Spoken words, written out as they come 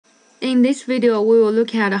In this video, we will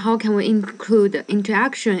look at how can we include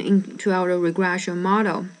interaction into our regression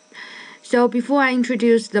model. So before I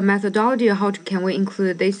introduce the methodology of how can we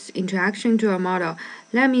include this interaction to our model,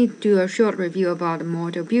 let me do a short review about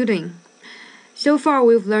model building. So far,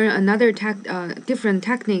 we've learned another different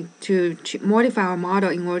technique to modify our model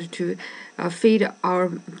in order to feed our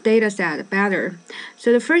data set better.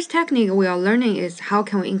 So the first technique we are learning is how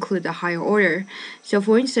can we include the higher order. So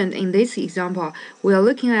for instance, in this example, we are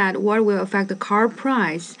looking at what will affect the car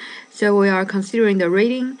price. So we are considering the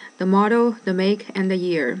rating, the model, the make, and the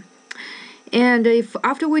year. And if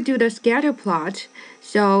after we do the scatter plot,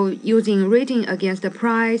 so using rating against the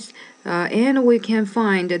price, and we can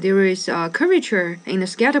find that there is a curvature in the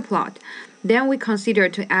scatter plot, then we consider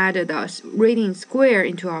to add the rating square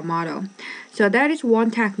into our model. So that is one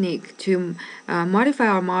technique to modify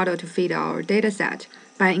our model to fit our dataset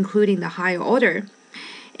by including the higher order.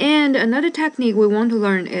 And another technique we want to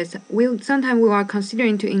learn is sometimes we are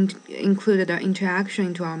considering to include the interaction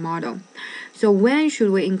into our model. So when should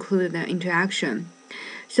we include the interaction?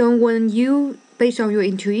 So when you, based on your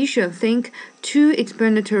intuition, think two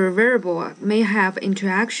explanatory variables may have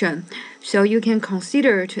interaction, so you can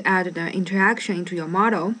consider to add the interaction into your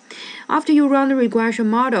model. After you run the regression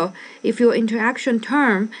model, if your interaction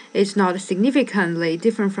term is not significantly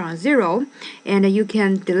different from 0, and you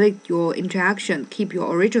can delete your interaction, keep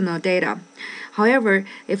your original data. However,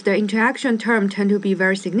 if the interaction term tend to be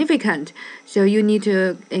very significant, so you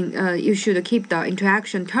should keep the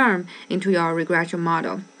interaction term into your regression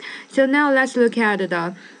model. So now let's look at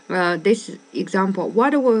this example.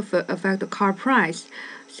 What will affect the car price?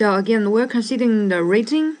 So again, we're considering the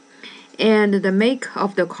rating and the make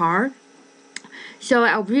of the car. So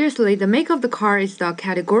obviously, the make of the car is the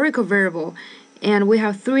categorical variable, and we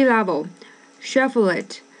have three levels: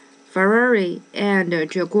 Chevrolet, Ferrari, and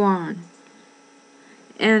Jaguar.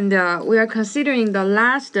 And we are considering the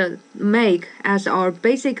last make as our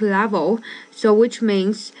basic level, so which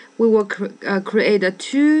means we will create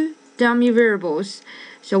two dummy variables.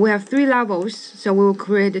 So we have three levels, so we will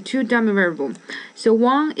create two dummy variables. So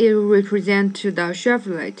one is represent to the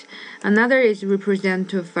Chevrolet, another is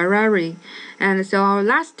represent to Ferrari, and so our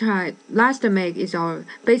last make is our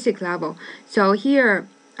basic level. So here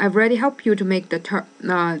I've already helped you to make the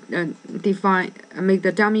make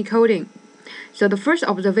the dummy coding. So the first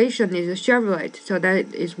observation is Chevrolet, so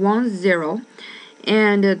that is 1, 0.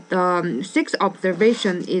 And the fifth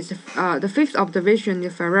observation is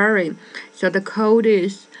Ferrari, so the code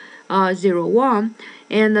is 0, 1.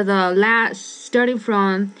 And the last, starting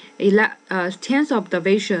from 10th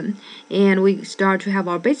observation, and we start to have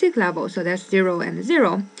our basic level, so that's 0 and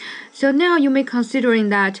 0. So now you may considering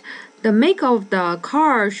that the make of the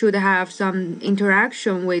car should have some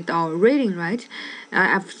interaction with our rating, right?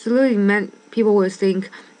 Absolutely, people will think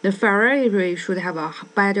the Ferrari should have a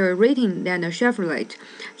better rating than the Chevrolet.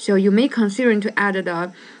 So you may consider to add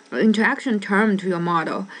the interaction term to your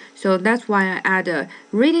model. So that's why I add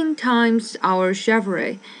rating times our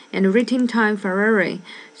Chevrolet and rating times Ferrari.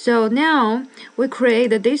 So now we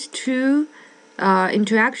create these two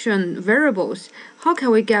interaction variables. How can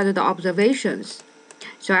we get the observations?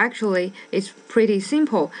 So actually, it's pretty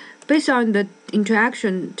simple. Based on the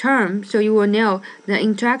interaction term, so you will know the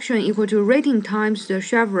interaction equal to rating times the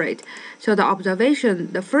Chevrolet. So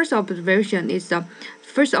the first observation is the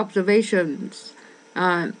first observation's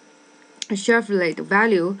Chevrolet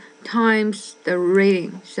value times the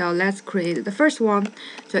rating. So let's create the first one.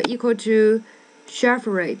 So equal to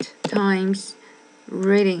Chevrolet times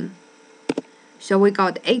rating. So we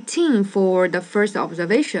got 18 for the first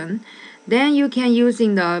observation. Then you can,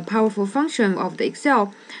 using the powerful function of the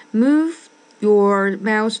Excel, move your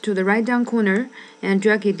mouse to the right down corner and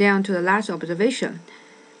drag it down to the last observation.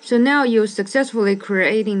 So now you're successfully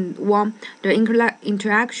creating the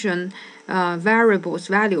interaction variables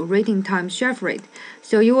value, rating times Chevrolet.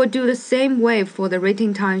 So you will do the same way for the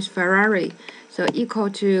rating times Ferrari. So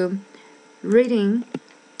equal to rating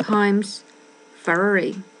times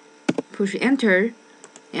Ferrari. Push enter.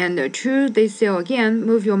 And choose this cell again,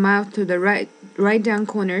 move your mouse to the right down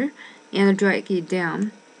corner and drag it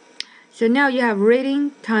down. So now you have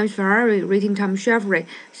rating times Ferrari, rating times Chevrolet.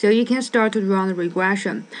 So you can start to run the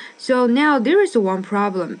regression. So now there is one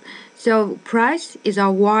problem. So price is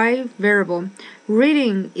our Y variable,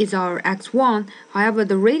 rating is our X1. However,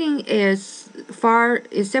 the rating is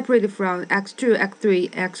separated from X2,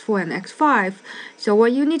 X3, X4, and X5. So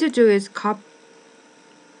what you need to do is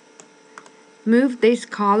move this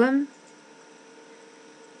column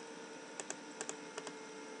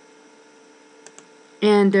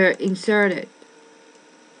and insert it.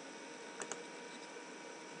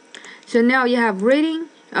 So now you have rating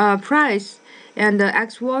price, and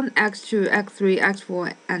x1, x2, x3,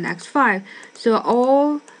 x4, and x5. So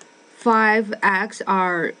all 5x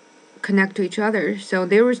are connect to each other. So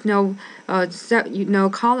there is no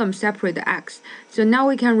column separate the x. So now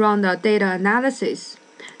we can run the data analysis.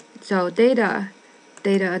 So data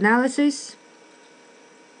analysis,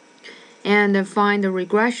 and find the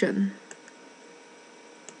regression,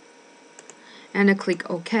 and click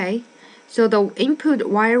OK. So the input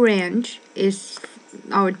y range is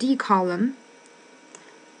our D column,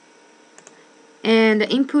 and the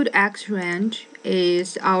input x range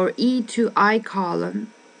is our E to I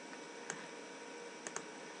column.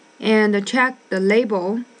 And check the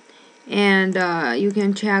label, and you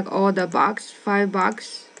can check all the box, 5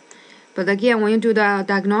 box. But again, when you do the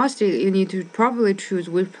diagnostic, you need to properly choose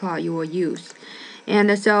which plot you will use.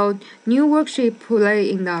 And so new worksheet play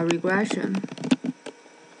in the regression.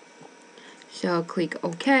 So click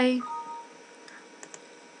OK.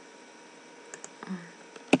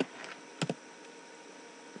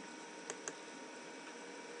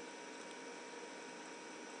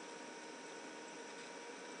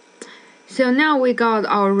 So now we got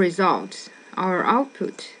our results, our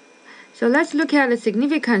output. So let's look at the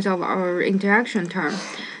significance of our interaction term.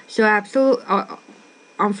 So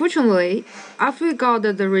unfortunately, after we got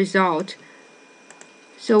the result,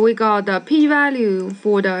 so we got the p-value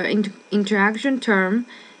for the interaction term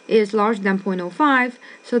is larger than 0.05,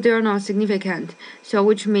 so they are not significant. So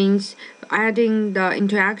which means adding the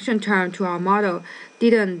interaction term to our model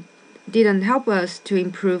didn't help us to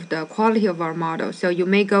improve the quality of our model. So you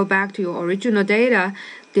may go back to your original data,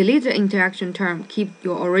 delete the interaction term, keep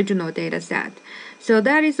your original data set. So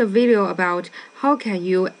that is a video about how can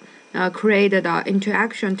you create the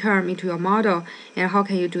interaction term into your model, and how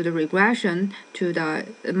can you do the regression to the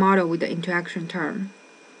model with the interaction term.